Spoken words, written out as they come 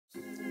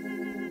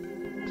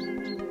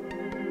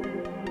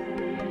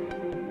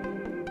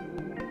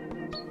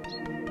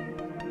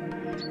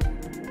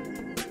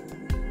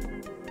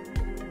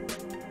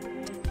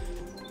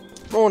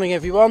Morning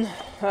everyone.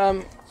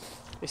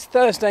 It's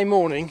Thursday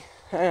morning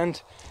and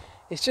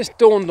it's just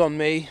dawned on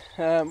me,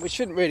 which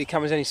shouldn't really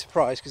come as any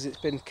surprise because it's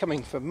been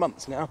coming for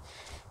months now,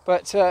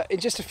 but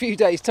in just a few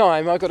days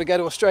time I've got to go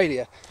to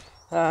Australia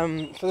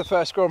for the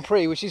first Grand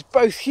Prix, which is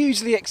both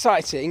hugely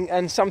exciting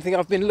and something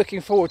I've been looking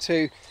forward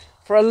to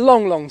for a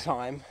long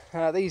time.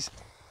 These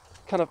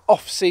kind of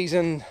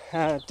off-season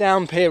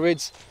down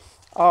periods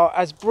are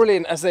as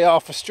brilliant as they are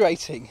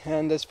frustrating,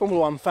 and as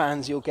Formula 1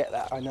 fans you'll get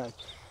that, I know.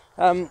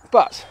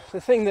 But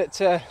the thing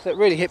that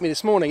really hit me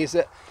this morning is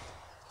that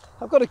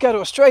I've got to go to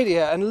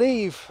Australia and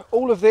leave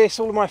all of this,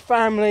 all of my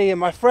family and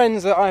my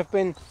friends that I've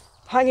been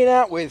hanging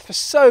out with for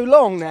so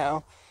long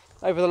now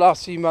over the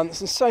last few months,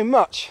 and so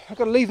much. I've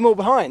got to leave them all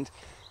behind.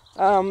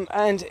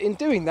 And in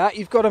doing that,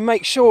 you've got to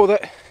make sure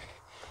that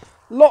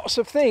lots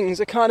of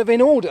things are kind of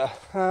in order.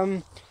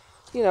 You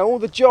know, all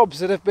the jobs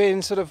that have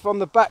been sort of on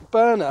the back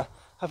burner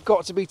have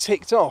got to be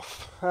ticked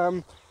off.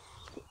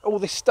 All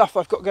this stuff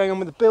I've got going on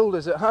with the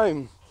builders at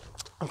home,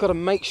 I've got to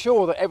make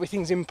sure that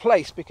everything's in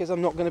place because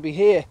I'm not going to be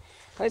here.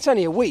 And it's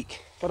only a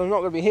week, but I'm not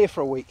going to be here for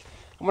a week.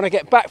 And when I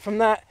get back from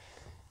that,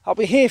 I'll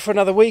be here for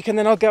another week, and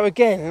then I'll go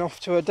again and off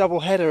to a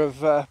double header of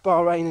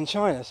Bahrain and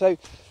China. So,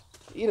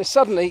 you know,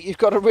 suddenly you've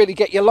got to really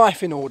get your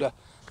life in order.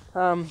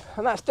 And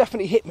that's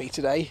definitely hit me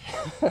today.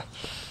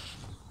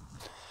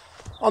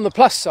 On the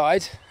plus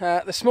side,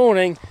 this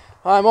morning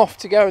I'm off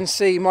to go and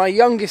see my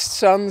youngest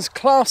son's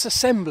class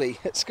assembly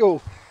at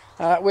school,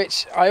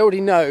 which I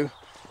already know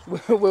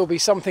will be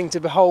something to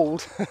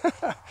behold.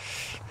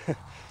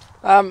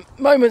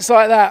 Moments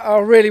like that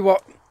are really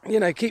what, you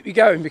know, keep you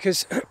going,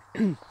 because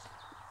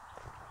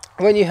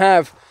when you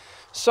have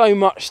so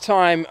much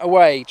time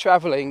away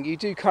travelling, you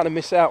do kind of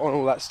miss out on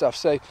all that stuff.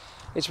 So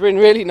it's been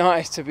really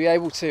nice to be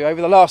able to,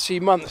 over the last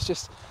few months,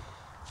 just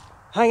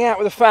hang out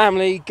with the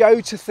family, go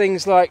to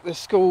things like the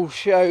school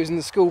shows and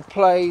the school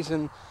plays,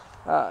 and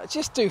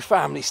just do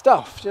family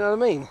stuff. Do you know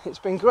what I mean? It's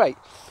been great.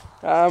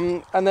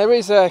 And there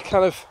is a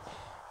kind of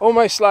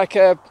almost like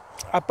a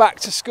back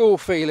to school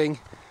feeling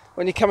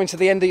when you're coming to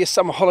the end of your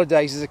summer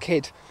holidays as a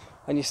kid,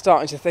 and you're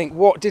starting to think,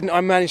 what didn't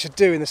I manage to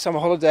do in the summer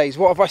holidays?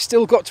 What have I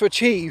still got to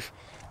achieve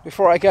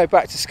before I go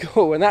back to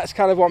school? And that's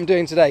kind of what I'm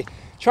doing today,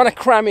 trying to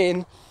cram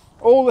in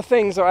all the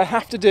things that I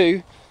have to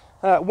do,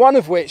 one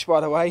of which, by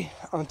the way,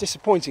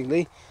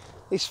 disappointingly,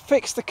 is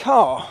fix the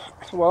car.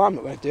 Well, I'm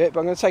not going to do it,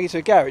 but I'm going to take it to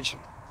a garage.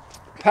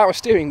 Power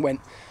steering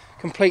went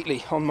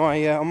completely on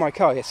my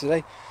car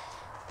yesterday,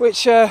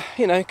 which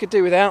you know, could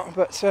do without,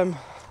 but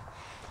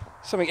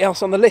something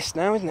else on the list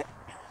now, isn't it?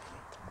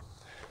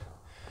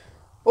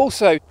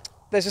 Also,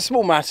 there's a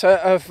small matter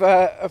of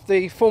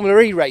the Formula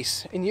E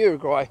race in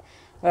Uruguay,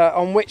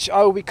 on which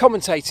I will be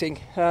commentating,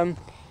 and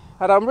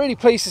I'm really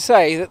pleased to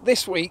say that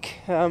this week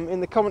in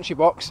the commentary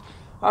box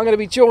I'm going to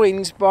be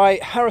joined by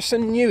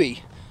Harrison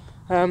Newey,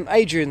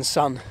 Adrian's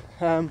son.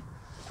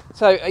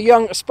 So a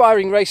young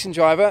aspiring racing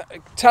driver, a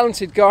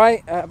talented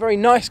guy, a very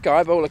nice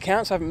guy by all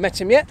accounts. I haven't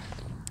met him yet,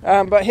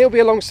 but he'll be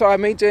alongside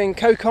me doing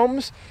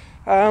co-coms.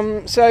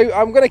 So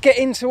I'm going to get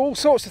into all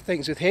sorts of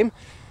things with him,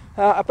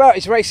 about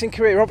his racing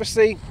career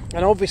obviously,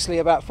 and obviously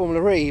about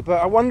Formula E,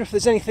 but I wonder if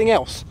there's anything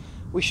else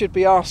we should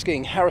be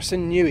asking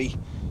Harrison Newey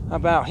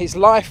about his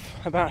life,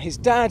 about his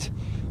dad,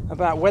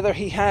 about whether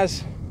he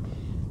has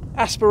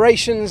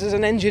aspirations as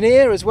an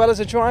engineer as well as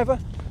a driver.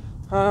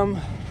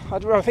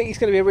 I think he's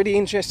going to be a really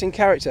interesting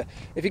character.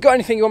 If you've got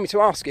anything you want me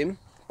to ask him,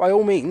 by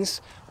all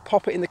means,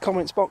 pop it in the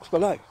comments box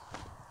below.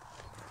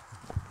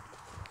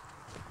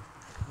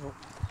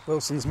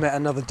 Wilson's met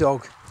another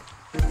dog.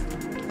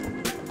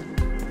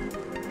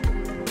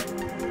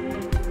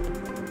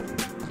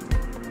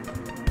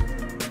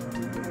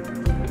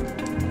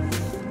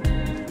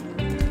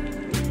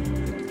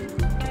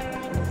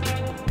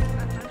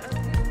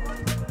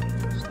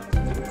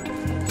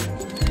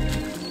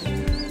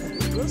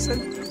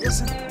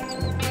 Wilson.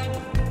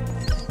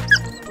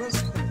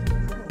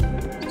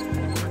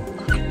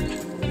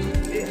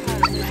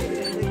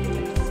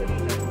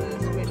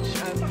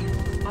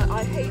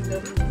 I hate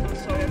them. I'm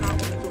sorry, I'm out on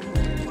the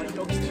dog. My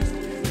dog's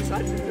just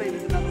decided to play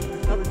with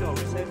another dog,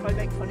 so if I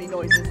make funny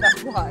noises,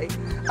 that's why.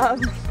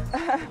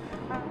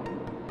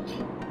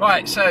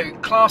 Right, so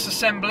class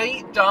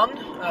assembly done.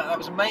 That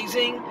was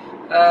amazing.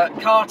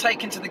 Car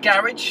taken to the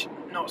garage,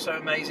 not so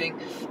amazing.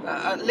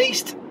 At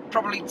least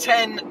probably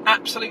 10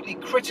 absolutely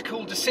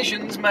critical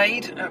decisions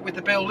made with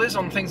the builders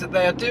on things that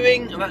they are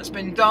doing, and that's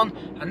been done.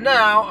 And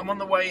now I'm on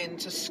the way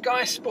into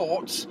Sky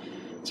Sports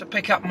to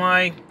pick up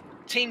my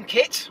team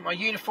kit, my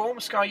uniform,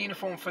 Sky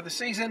uniform for the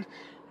season,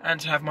 and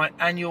to have my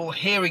annual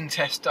hearing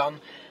test done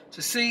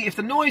to see if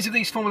the noise of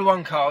these Formula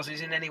 1 cars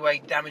is in any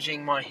way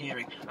damaging my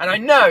hearing. And I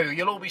know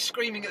you'll all be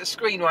screaming at the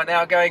screen right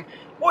now going,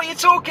 what are you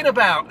talking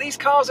about? These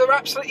cars are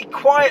absolutely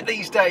quiet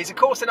these days. Of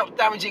course they're not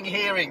damaging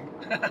hearing.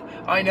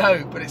 I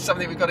know, but it's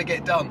something we've got to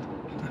get done.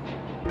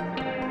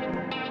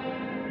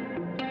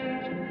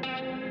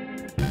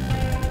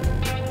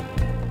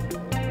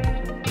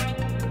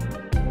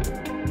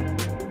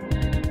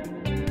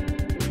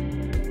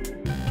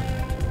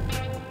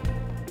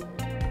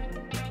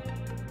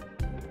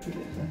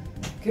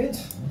 Good.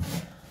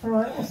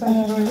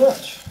 Thank you very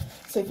much.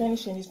 So if any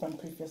changes from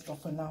previous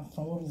stuff for now,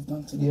 from what we've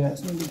done today,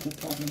 there's no legal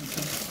problem.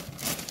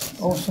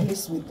 So Awesome.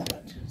 pleased with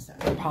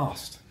that.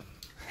 Passed.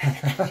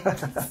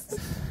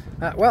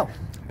 Well,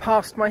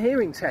 passed my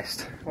hearing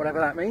test, whatever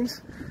that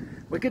means.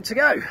 We're good to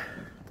go.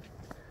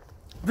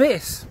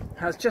 This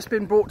has just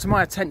been brought to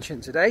my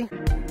attention today.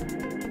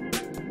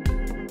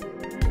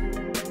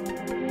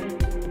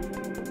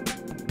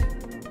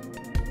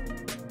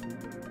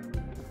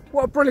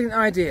 What a brilliant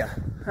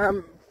idea.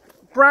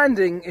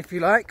 Branding, if you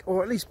like,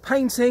 or at least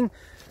painting,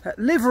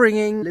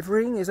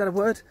 liverying, is that a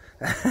word?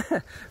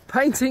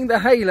 Painting the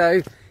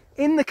halo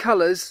in the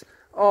colours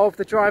of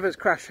the driver's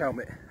crash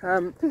helmet.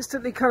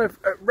 Instantly kind of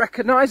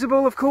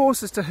recognisable, of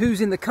course, as to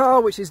who's in the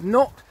car, which is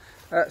not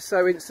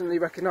so instantly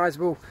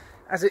recognisable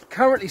as it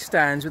currently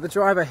stands, with the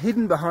driver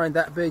hidden behind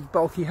that big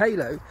bulky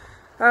halo.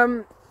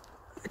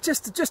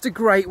 Just a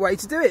great way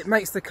to do it.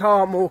 Makes the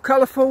car more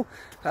colourful,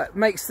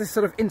 makes this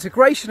sort of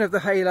integration of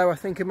the halo, I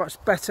think, a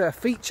much better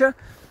feature.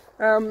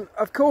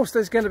 Of course,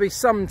 there's going to be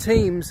some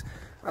teams,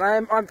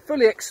 and I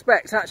fully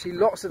expect actually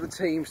lots of the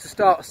teams to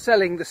start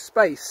selling the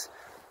space,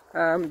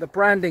 the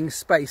branding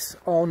space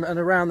on and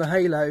around the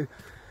halo,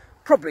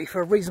 probably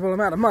for a reasonable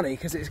amount of money,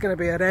 because it's going to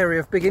be an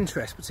area of big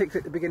interest, particularly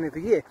at the beginning of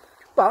the year.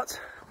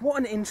 But what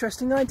an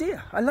interesting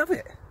idea. I love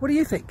it. What do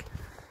you think?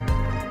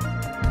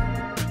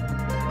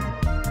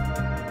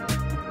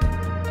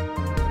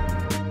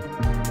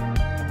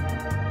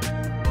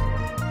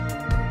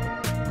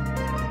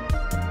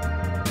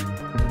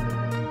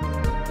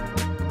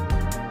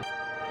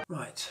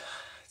 Right,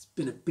 it's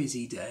been a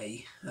busy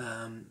day,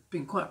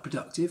 been quite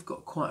productive,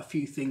 got quite a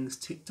few things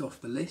ticked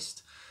off the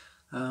list.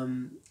 I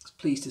was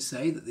pleased to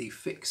say that the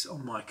fix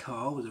on my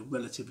car was a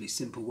relatively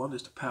simple one.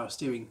 Just a power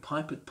steering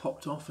pipe had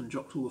popped off and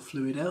dropped all the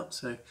fluid out,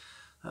 so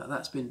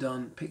that's been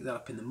done. Picked that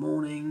up in the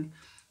morning.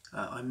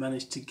 I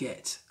managed to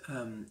get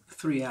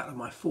 3 out of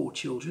my 4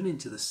 children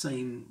into the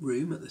same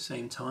room at the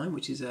same time,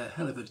 which is a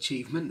hell of an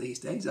achievement these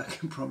days, I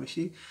can promise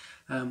you,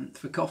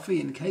 for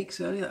coffee and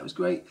cakes earlier. That was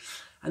great.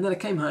 And then I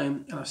came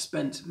home and I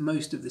spent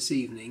most of this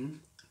evening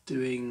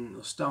doing,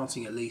 or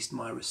starting at least,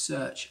 my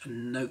research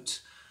and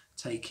note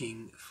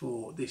taking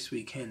for this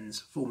weekend's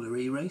Formula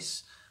E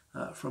race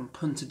from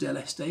Punta del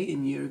Este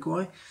in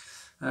Uruguay,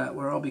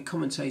 where I'll be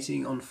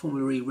commentating on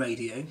Formula E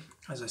radio,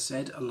 as I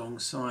said,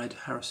 alongside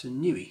Harrison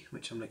Newey,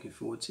 which I'm looking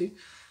forward to.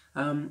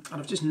 And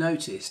I've just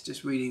noticed,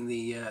 just reading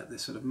the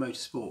sort of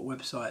motorsport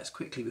websites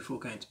quickly before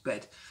going to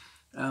bed,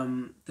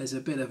 there's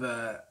a bit of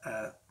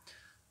a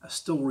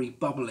story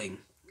bubbling,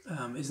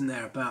 isn't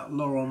there, about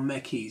Laurent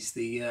Mekies,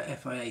 the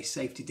FIA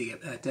safety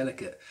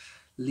delegate,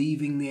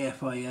 leaving the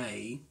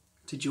FIA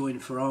to join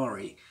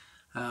Ferrari,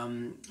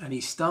 and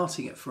he's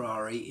starting at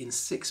Ferrari in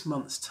 6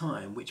 months'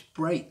 time, which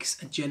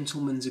breaks a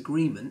gentleman's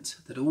agreement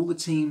that all the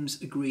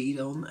teams agreed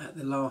on at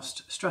the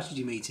last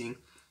strategy meeting,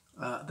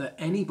 that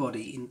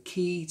anybody in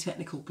key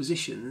technical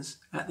positions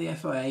at the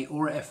FIA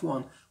or at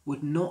F1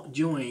 would not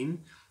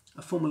join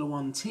a Formula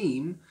 1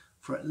 team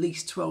for at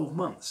least 12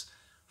 months.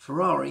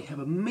 Ferrari have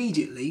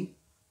immediately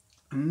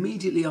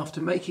after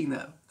making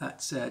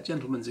that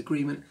gentleman's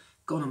agreement,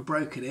 gone and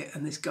broken it,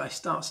 and this guy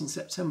starts in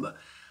September.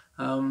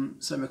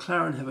 So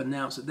McLaren have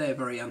announced that they're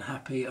very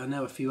unhappy. I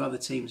know a few other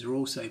teams are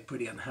also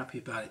pretty unhappy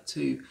about it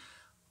too.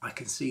 I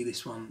can see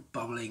this one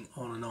bubbling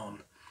on and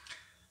on.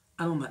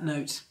 And on that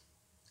note,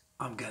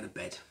 I'm going to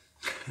bed.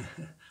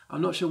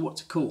 I'm not sure what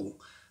to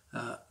call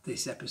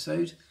this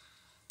episode.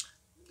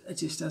 It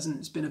just hasn't,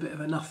 it's been a bit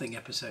of a nothing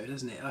episode,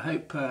 hasn't it? I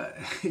hope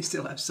it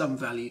still has some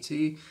value to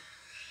you.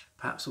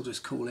 Perhaps I'll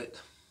just call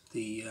it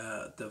the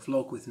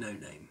vlog with no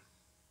name.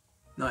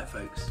 Night,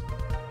 folks.